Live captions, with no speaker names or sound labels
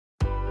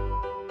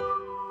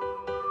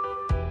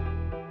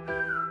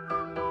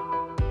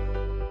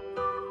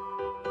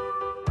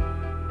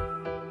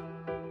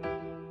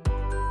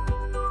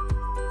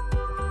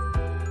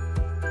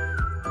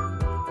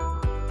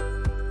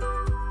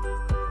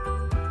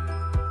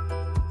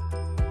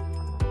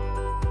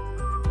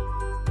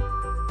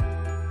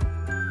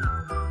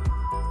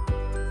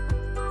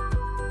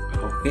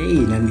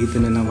Okay,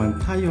 nandito na naman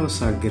tayo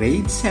sa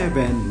Grade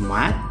 7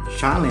 Math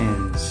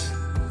Challenge.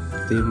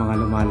 Ito yung mga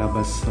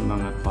lumalabas sa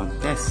mga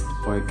contest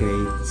for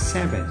Grade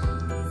 7.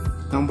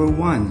 Number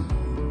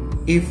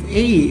 1. If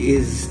A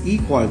is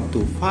equal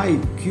to 5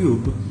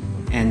 cubed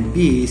and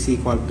B is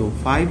equal to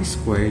 5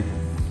 squared,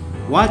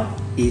 what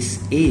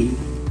is A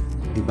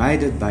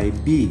divided by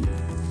B?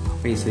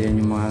 Okay, so yan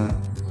yung mga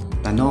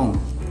tanong.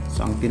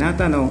 So, ang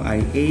tinatanong ay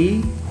A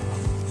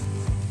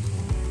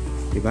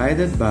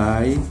divided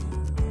by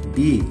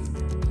B.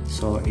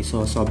 So,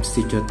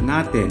 iso-substitute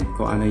natin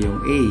kung ano yung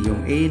A.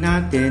 Yung A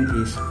natin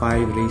is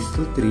 5 raised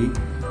to 3.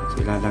 So,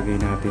 ilalagay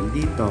natin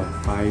dito.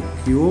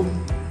 5 cubed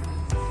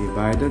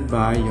divided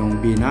by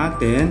yung B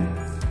natin,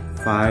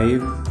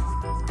 5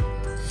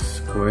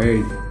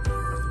 squared.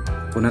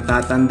 Kung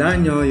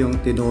natatandaan nyo, yung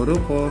tinuro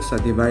ko sa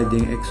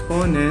dividing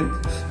exponent,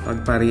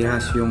 pag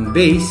parehas yung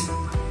base,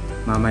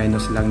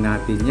 ma-minus lang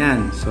natin yan.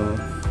 So,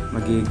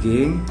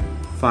 magiging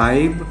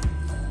 5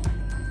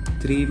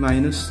 3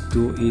 minus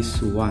 2 is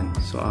 1.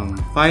 So, ang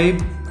 5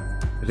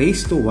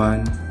 raised to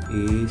 1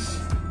 is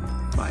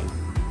 5.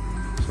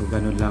 So,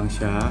 ganun lang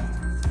siya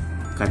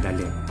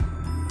kadali.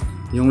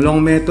 Yung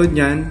long method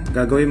niyan,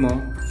 gagawin mo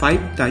 5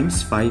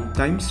 times 5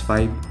 times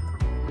 5.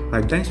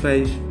 5 times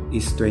 5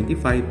 is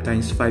 25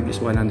 times 5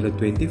 is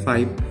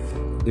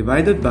 125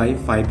 divided by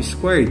 5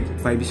 squared.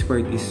 5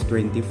 squared is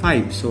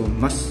 25. So,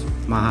 mas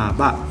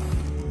mahaba.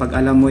 Pag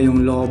alam mo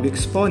yung law of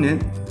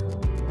exponent,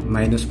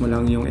 minus mo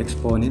lang yung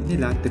exponent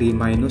nila, 3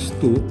 minus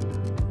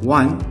 2,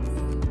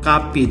 1,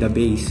 copy the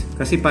base.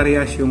 Kasi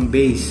parehas yung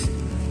base,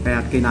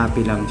 kaya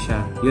kinapi lang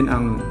siya. Yun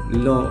ang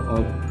law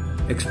of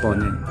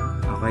exponent.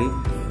 Okay?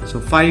 So,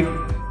 5,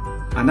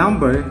 a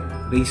number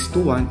raised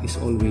to 1 is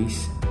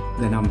always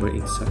the number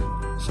itself.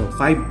 So,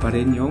 5 pa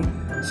rin yung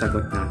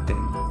sagot natin.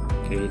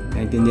 Okay?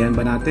 Naintindihan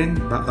ba natin?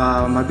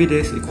 Baka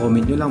mabilis,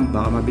 i-comment nyo lang,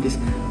 baka mabilis.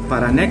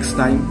 Para next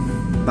time,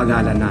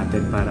 bagalan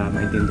natin para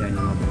maintindihan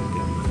nyo mabuti.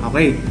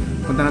 Okay?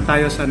 Punta na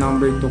tayo sa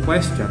number 2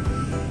 question.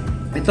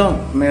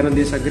 Ito, meron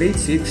din sa grade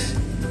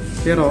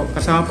 6, pero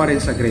kasama pa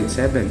rin sa grade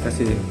 7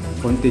 kasi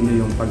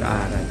continue yung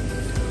pag-aaral.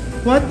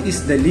 What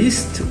is the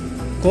least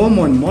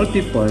common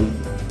multiple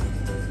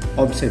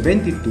of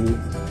 72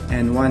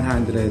 and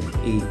 180?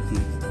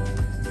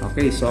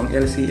 Okay, so ang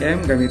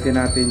LCM, gamitin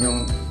natin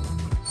yung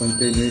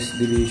continuous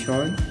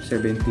division,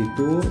 72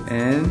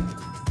 and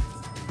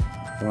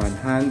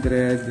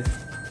 180.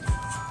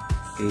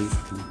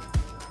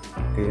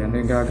 Okay, ano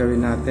yung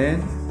gagawin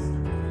natin?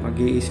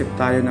 Mag-iisip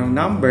tayo ng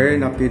number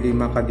na pwede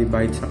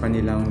makadivide sa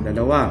kanilang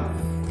dalawa.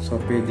 So,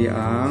 pwede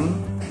ang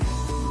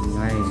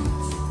 9.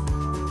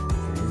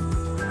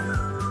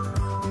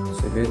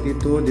 Okay.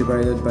 72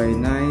 divided by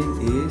 9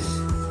 is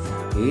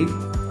 8.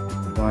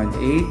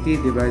 180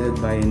 divided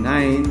by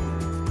 9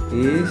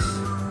 is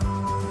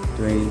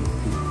 20.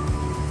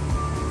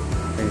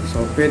 Okay,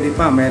 so pwede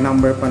pa. May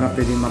number pa na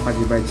pwede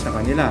makadivide sa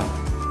kanila.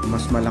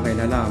 Mas malaki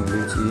na lang,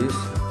 which is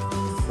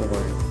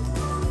 4.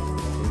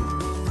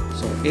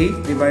 So,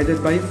 8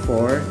 divided by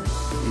 4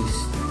 is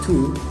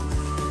 2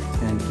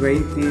 and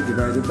 20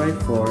 divided by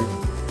 4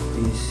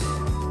 is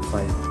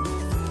 5.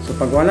 So,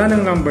 pag wala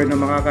ng number na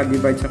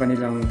makaka-divide sa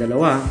kanilang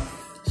dalawa,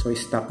 so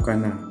stop ka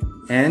na.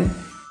 And,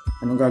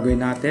 anong gagawin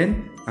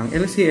natin? Ang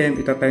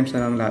LCM, ita-times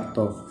na lang lahat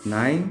to.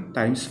 9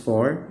 times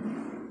 4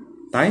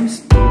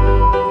 times 2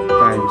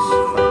 times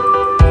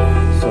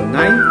 5. So,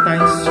 9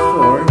 times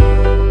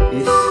 4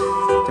 is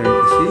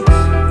 36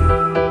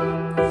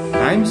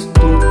 times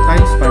 2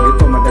 times 5.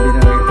 Ito, madali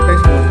na lang.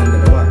 Times mo ng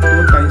dalawa.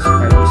 2 times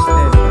 5 is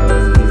 10. Para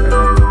hindi ka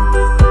lang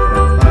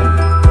hirapan.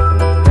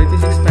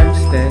 36 times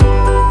 10,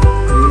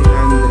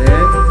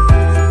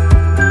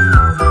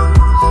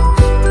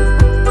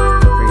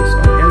 360. Okay,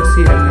 so ang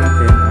LCM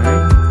natin ay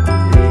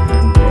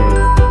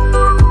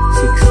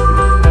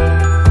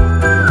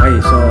 360. Okay,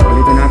 so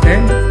ulitin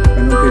natin.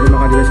 Anong pwede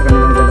makadivide sa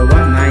kanilang dalawa?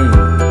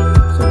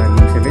 9. So,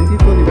 naging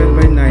 72 divided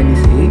by 9 is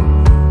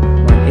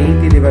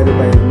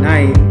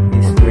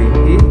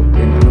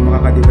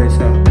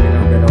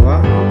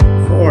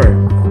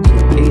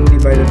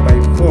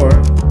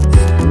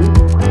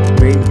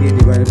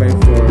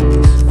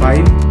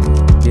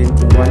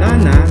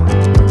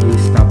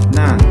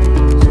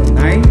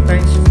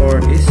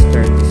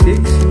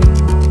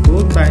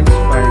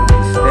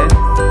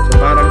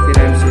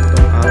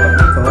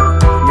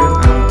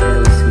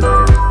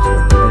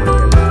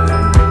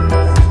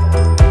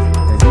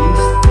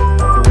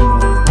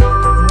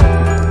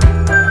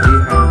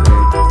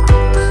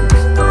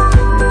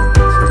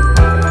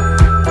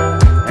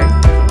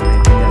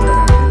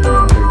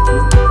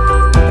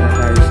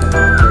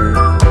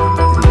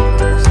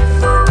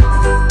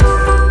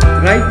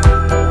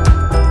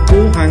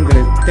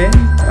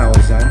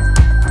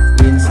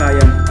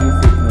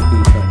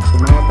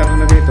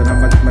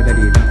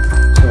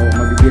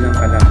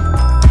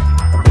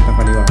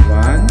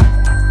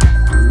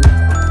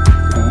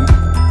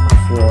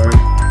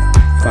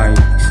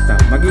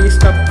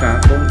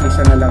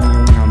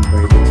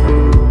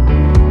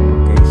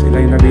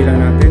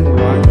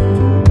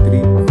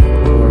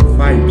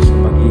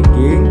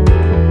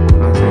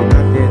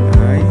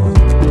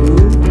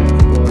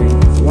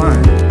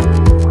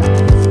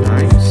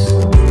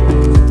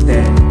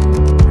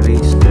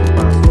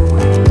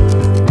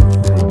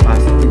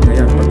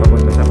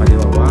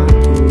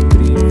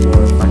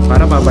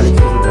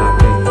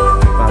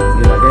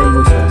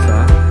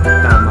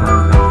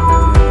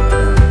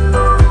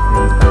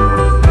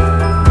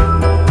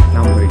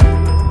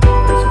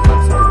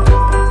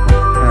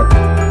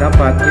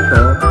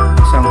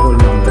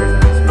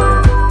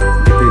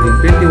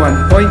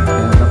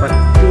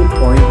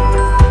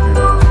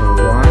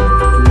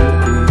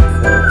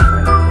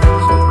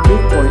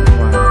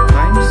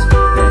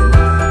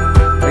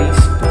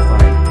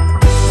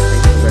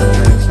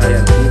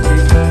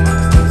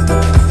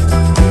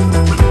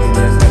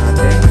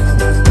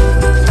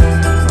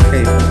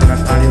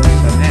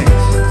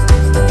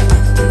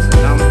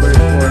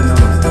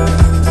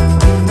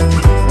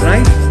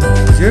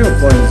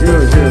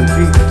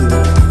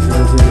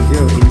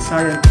 0.0032000 in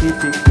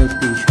scientific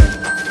notation.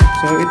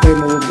 So ito ay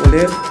move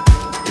ulit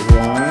 1,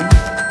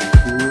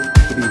 2,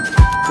 3.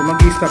 So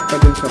mag-i-stop ka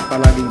dun sa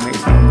palaging may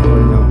isang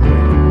whole number.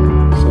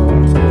 So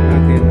ang sagot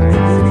natin ay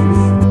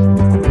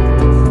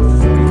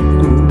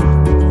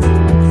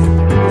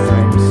 3.2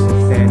 times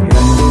 10.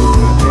 Ilan yung move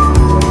natin?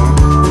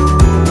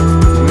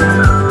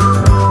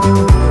 1,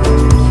 2,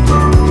 3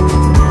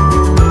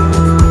 times 10.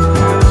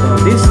 So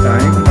this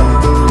time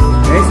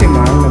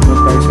decimal,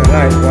 nag-move tayo sa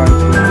right, 1,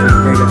 2,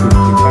 3, negative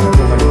 3. Para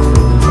bumalik sa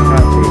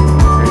natin,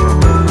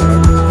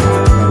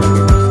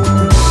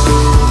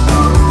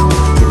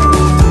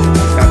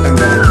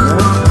 tatanggalin mo,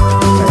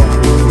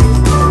 scientific.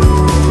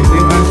 Ito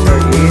yung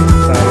answer in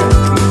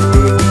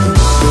scientific.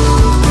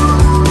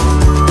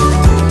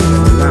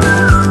 Ito na,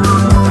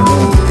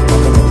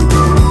 mga tanong,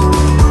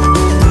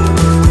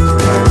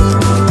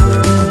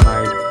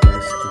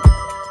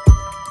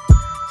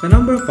 sa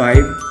number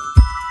 5,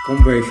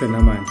 conversion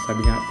naman.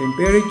 Sabi niya,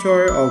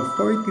 temperature of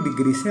 40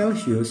 degrees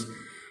Celsius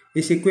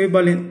is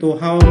equivalent to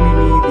how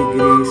many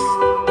degrees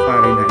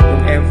Fahrenheit?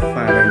 Yung F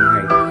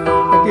Fahrenheit.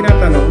 At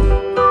tinatanong,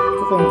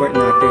 i-convert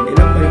natin,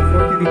 ilan ba yung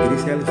 40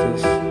 degrees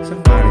Celsius sa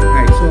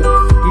Fahrenheit? So,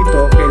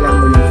 dito,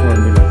 kailangan mo yung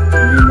formula.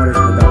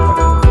 Memorize mo dapat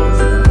yung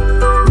formula.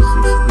 This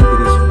is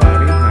degrees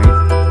Fahrenheit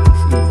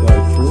is equal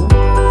to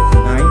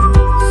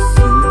 9C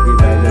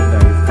divided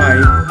by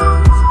 5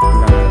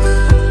 plus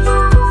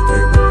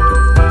 32.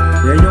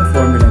 Yan yung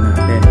formula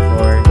natin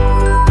for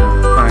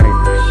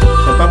Fahrenheit.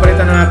 So,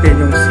 papalitan na natin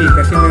yung C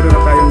kasi meron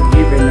na tayong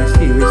given na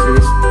C which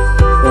is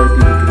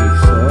 40 degrees.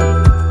 So,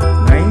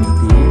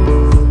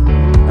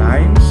 90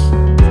 times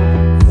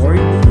 40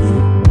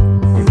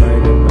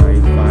 divided by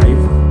 5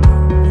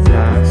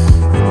 plus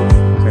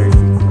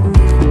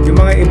 32. Yung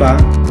mga iba,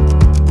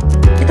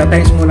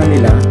 ita-times muna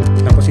nila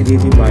tapos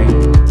i-divide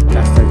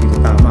plus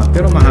 32. Tama.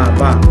 Pero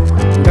mahaba.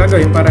 Yung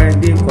gagawin para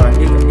hindi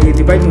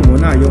i-divide mo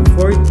muna yung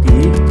 40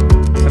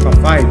 saka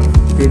 5.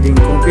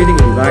 Kung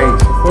pwedeng i-divide.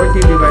 So, 40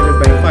 divided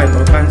by 5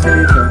 or cancel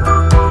ito,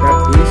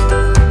 that is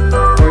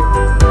 40.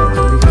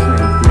 So, this is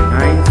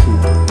 99.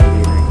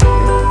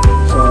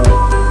 So,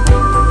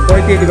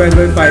 40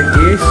 divided by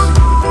 5 is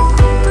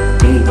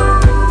 8. Okay.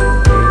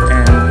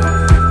 And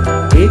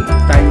 8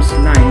 times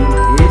 9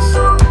 is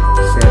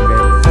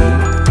 70.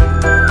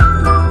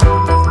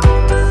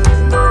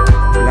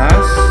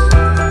 Plus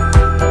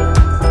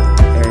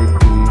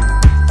 30.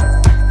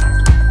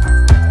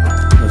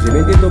 So,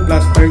 72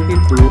 plus 32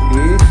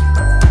 is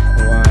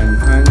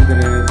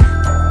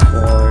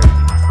 104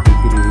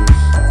 degrees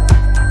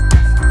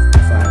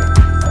Fahrenheit.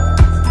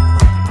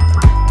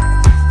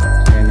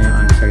 So, yan na yung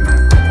answer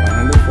natin.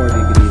 104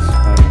 degrees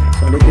Fahrenheit.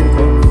 So, ulitin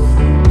ko.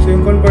 So,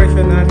 yung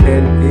conversion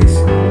natin is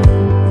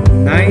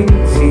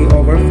 9C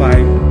over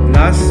 5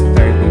 plus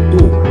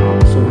 32.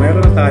 So,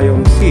 meron na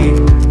tayong C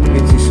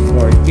which is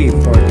 40.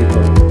 42.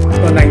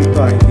 So, 9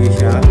 to, hindi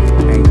siya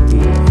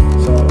 90.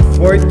 So,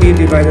 40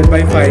 divided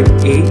by 5,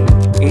 8.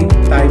 8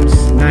 times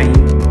 9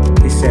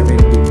 is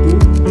 72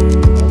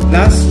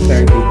 plus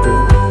 32.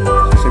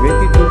 So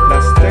 72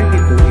 plus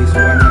 32 is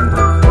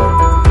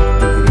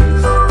 104 degrees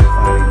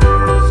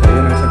Fahrenheit. So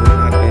yun ang sagot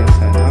natin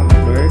sa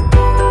number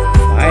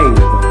 5.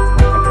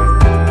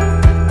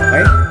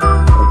 Okay?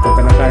 So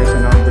punta na tayo sa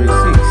number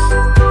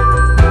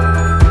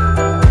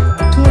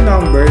 6. Two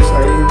numbers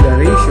are in the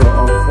ratio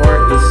of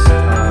 4 is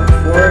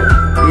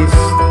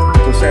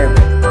to 7.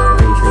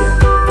 Ratio yan.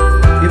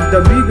 If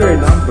the bigger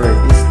number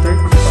is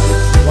 35,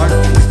 what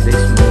is the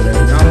smaller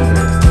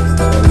number?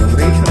 So, yung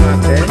ratio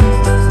natin,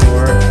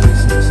 4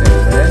 is to 7.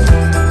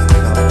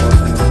 Tapos,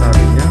 ano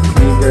sabi niya?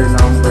 Bigger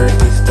number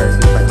is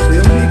 35. So,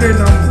 yung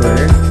bigger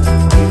number,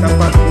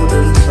 itapat mo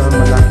dun sa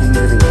malaking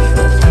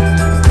ratio.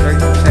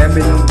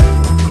 37 yung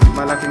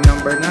malaking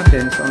number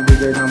natin. So, ang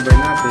bigger number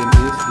natin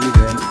is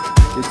given,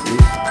 which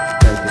is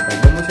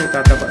 35. Huwag mo siya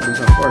itatapat dun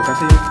sa 4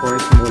 kasi yung 4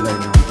 is smaller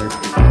number.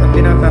 So,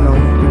 tinatanong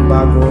yung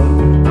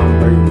bagong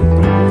number dito.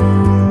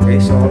 Okay,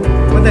 so,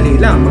 madali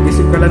lang.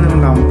 Mag-isip ka lang ng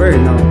number.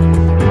 Now,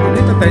 kung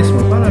ito times mo,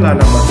 paano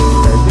lalabas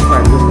yung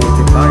 35 yung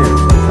multiplier?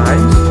 So,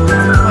 times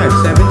 5.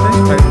 7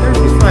 times 5,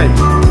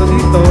 35. So,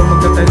 dito,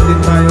 magka-times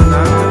din tayo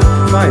na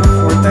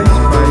 5. 4 times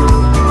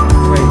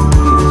 5, 20.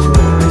 So,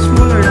 the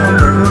smaller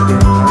number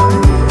natin ay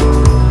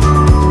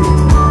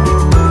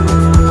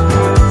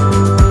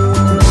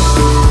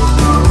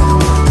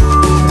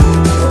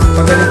so,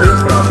 pag ganito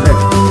yung problem,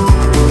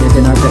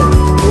 ganyan natin.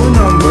 Two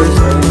numbers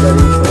are in the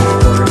ratio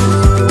of 4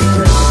 is to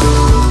 7.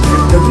 If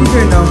the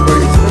bigger number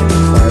is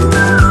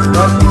 35,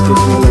 what is the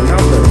smaller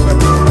number?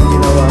 So, ang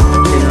ginawa ko,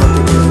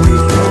 tinapit yung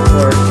ratio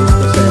 4 is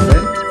to 7.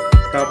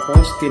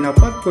 Tapos,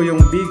 tinapat ko yung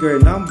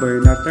bigger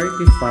number na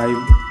 35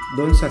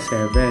 doon sa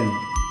 7.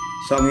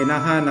 So, ang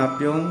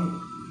hinahanap yung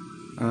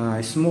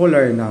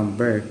smaller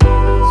number.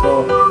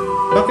 So,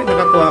 bakit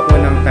nakakuha ko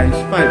ng times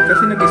 5?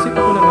 Kasi nag-isip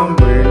ako ng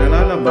number na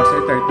lalabas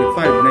ay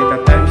 35 na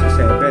ita-times sa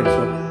 7.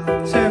 So,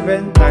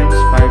 7 times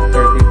 5,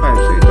 35.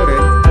 So, ito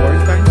rin, 4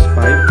 times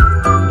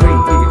 5,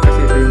 20.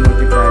 Kasi ito yung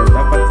multiplier.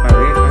 Dapat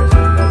parehas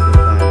yung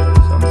multiplier.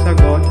 So, ang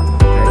sagot ay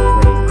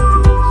 20.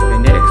 So,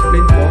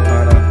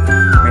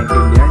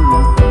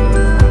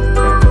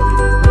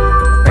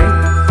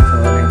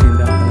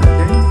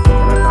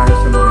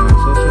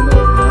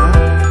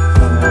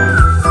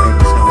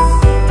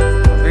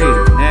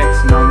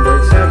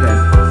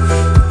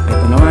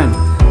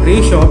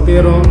 ratio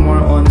pero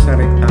more on sa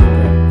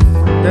rectangle.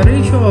 The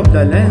ratio of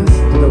the length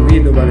to the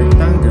width of a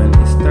rectangle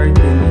is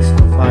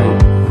 13:5.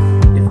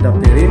 If the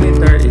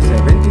perimeter is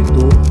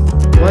 72,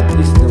 what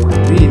is the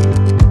width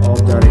of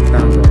the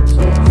rectangle?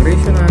 So, ang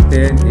ratio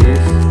natin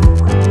is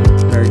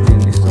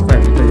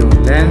 13:5. Ito yung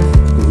length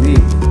to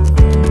width.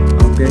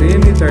 Ang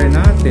perimeter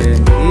natin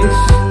is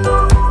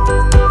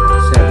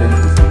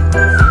 72.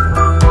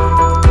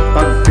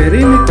 Pag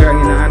perimeter ang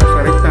hinahanap sa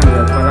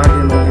rectangle,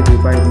 palagi mo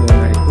i-divide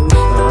muna ito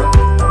sa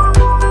 2.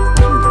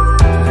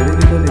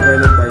 72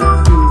 divided by 2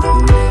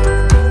 is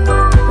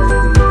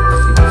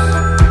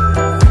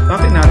 36.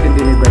 Bakit natin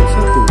dinivide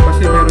sa 2?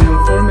 Kasi meron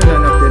yung formula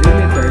na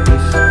perimeter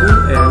is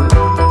 2L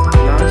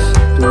plus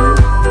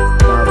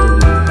 2W.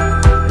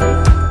 Okay?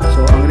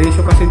 So, ang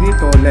ratio kasi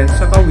dito,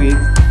 length sa width.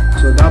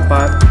 So,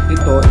 dapat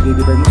ito,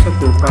 i-divide mo sa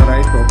 2 para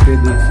ito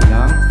pwede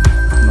silang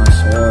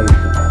ma-solve.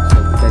 So,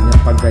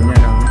 pag ganyan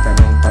ang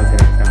tanong pag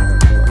rectangle.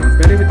 So, yung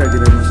perimeter,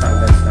 divide mo sa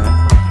agad sa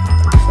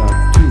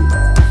 2.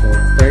 So,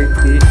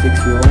 36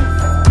 yung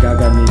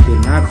gagamitin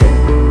natin.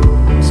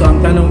 So,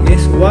 ang tanong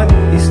is, what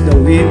is the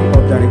width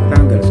of the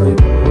rectangle? So,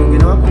 yung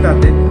ginawa ko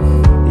dati,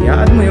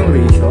 i-add mo yung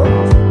ratio,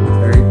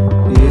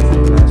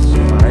 13 plus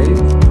 5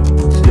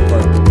 is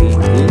equal to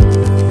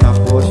 18.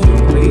 Tapos,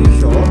 yung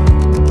ratio,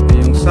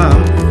 yung sum,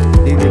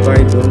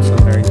 i-divide doon sa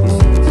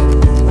 36. So,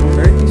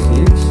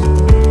 36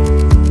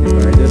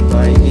 divided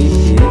by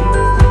 18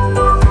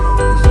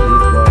 is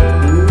equal to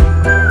 2.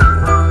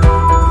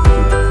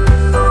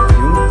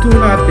 Yung 2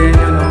 natin,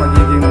 yun ang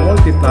magiging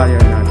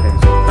multiplier natin.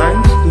 So,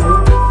 times 2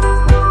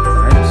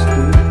 times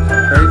 2. So,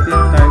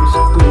 13 times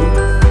 2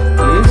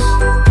 is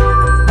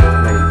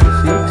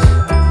 96.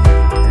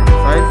 And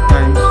 5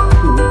 times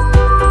 2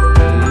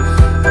 is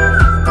 10.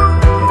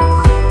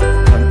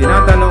 So, ang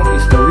tinatanong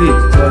is the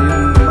width. So,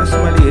 yung mas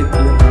maliit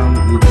yung ang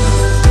width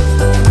natin.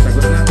 Ang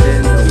sagot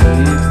natin, the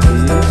width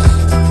is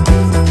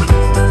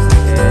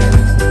 10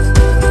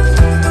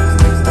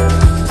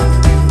 meters.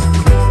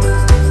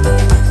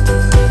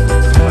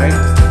 Okay?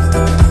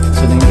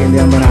 So,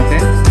 naintindihan ba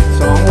natin?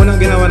 So, ang unang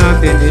ginawa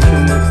natin is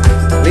yung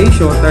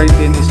ratio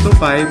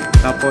 13:5,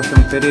 tapos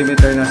yung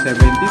perimeter na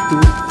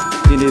 72,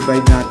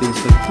 dinivide natin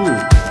sa 2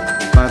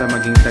 para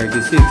maging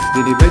 36.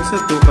 Dinivide sa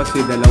 2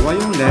 kasi dalawa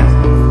yung length,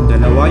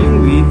 dalawa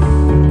yung width,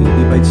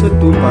 dinivide sa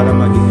 2 para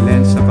maging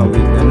length sa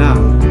width na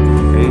lang.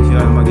 Okay, so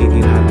ang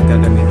magiging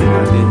gagamitin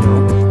natin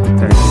yung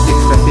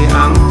 36 kasi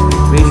ang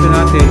ratio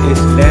natin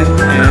is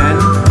length and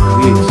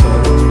width. So,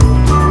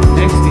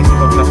 next is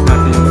plus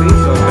natin yung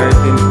ratio,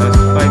 13 plus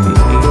 5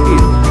 is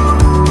 18.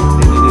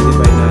 Then,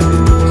 i-divide natin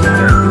ito sa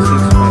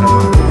 36 para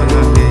makuha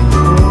natin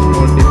yung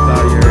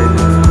multiplier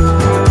na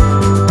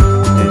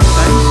 10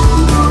 times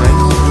 2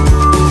 times 2.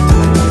 Yung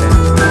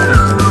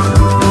length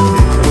natin,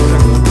 so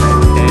sagot ay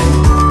 10.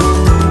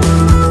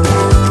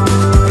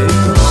 Okay,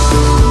 so,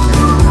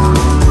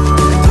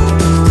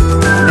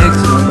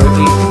 next, number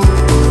 8.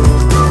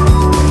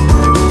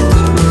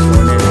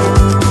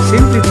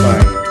 Simplify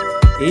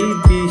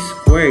AB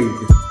squared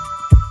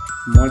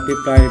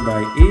multiply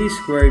by A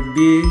squared B,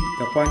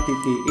 the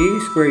quantity A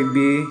squared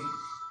B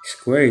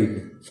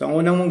squared. So, ang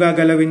unang mong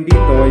gagalawin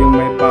dito, yung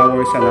may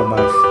power sa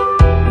labas,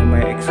 yung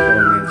may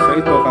exponent. So,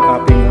 ito,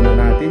 kakapin muna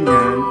natin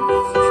yan.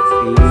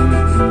 AB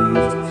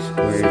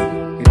squared.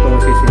 Ito,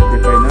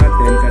 sisimplify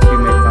natin kasi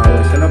may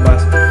power sa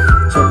labas.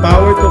 So,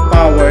 power to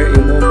power,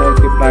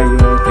 i-multiply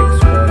yung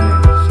exponent.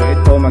 So,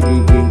 ito,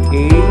 magiging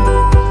A,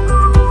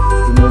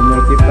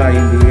 i-multiply,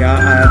 hindi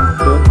i-add.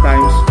 2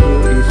 times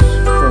 2 is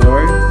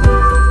 4.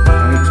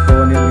 Ang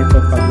exponent nito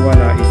pag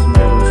wala is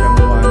meron siyang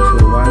 1. So,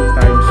 1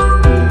 times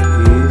 2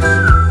 is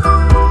 2.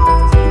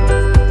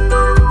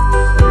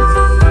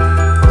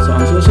 So,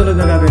 ang susunod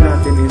na gagawin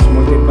natin is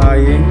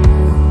multiplying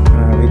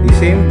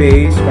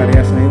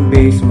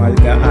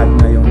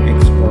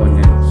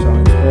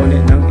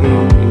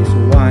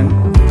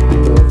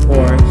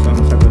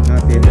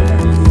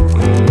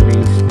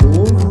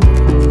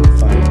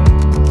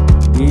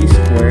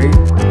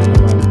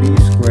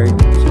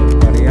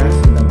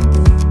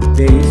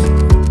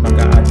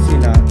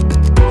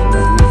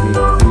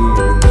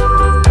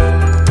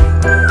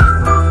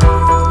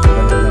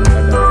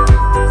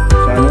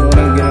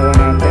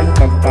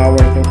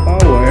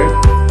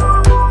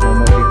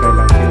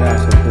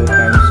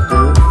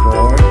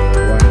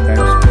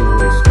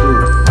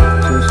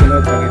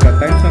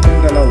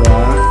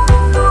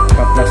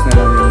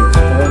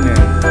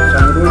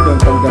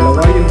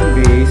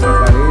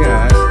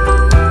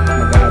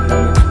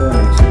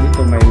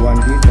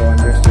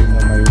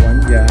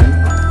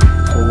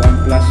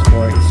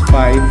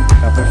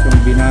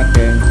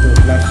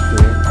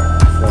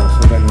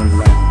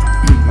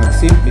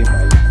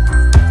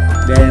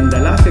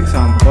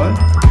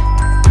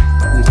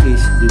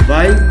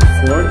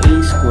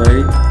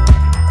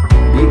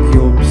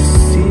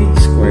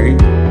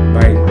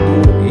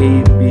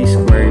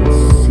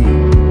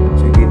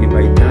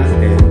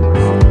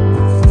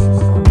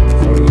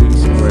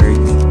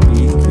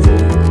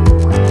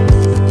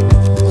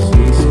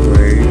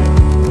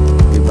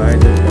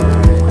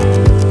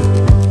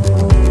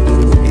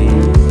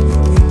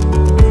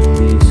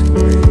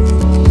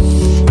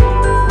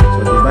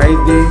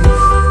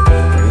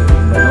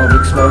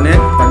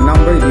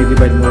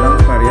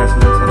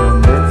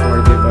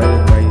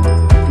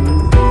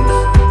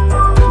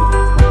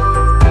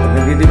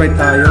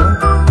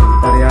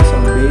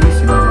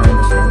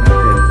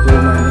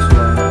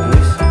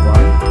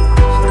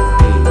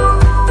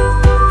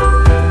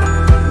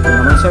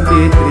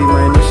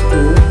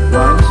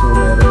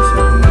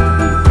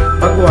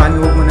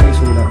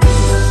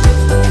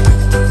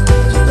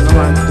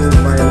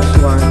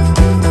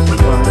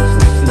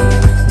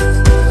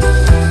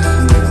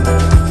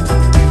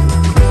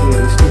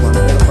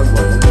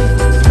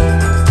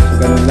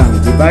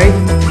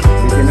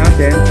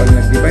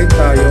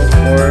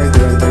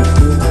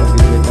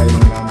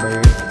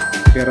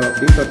Pero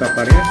dito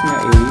parehas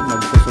na A,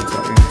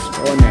 magsusubra yung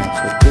exponent.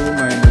 So 2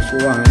 minus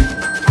 1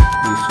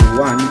 is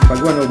 1. Pag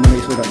 1, huwag mo na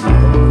isulat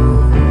dito.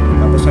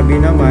 Tapos sabi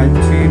naman,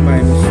 3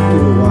 minus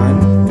 2, 1.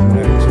 Huwag mo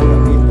na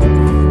isulat dito.